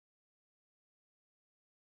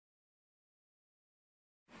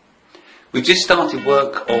We've just started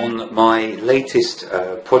work on my latest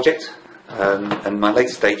project and my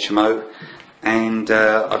latest HMO, and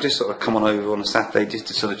I've just sort of come on over on a Saturday just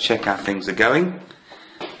to sort of check how things are going.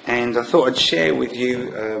 And I thought I'd share with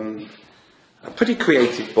you a pretty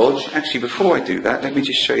creative bodge. Actually, before I do that, let me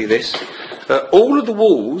just show you this. All of the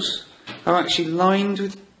walls are actually lined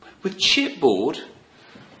with chipboard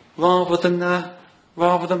rather than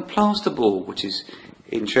plasterboard, which is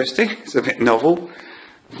interesting. It's a bit novel.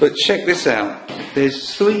 But check this out.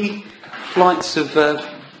 There's three flights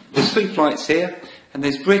here, and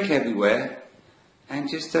there's brick everywhere. And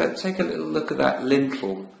just take a little look at that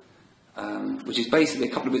lintel, which is basically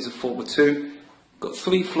a couple of bits of 4x2. Got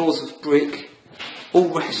 3 floors of brick, all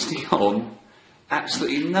resting on.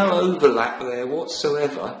 Absolutely no overlap there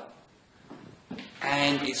whatsoever.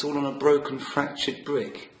 And it's all on a broken, fractured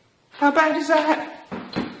brick. How bad is that?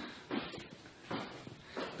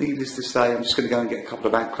 Needless to say, I'm just going to go and get a couple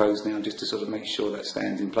of acros now just to sort of make sure that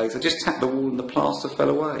stands in place. I just tapped the wall and the plaster fell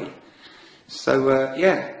away. So,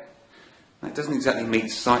 yeah, that doesn't exactly meet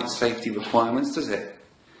site safety requirements, does it?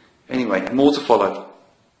 Anyway, more to follow.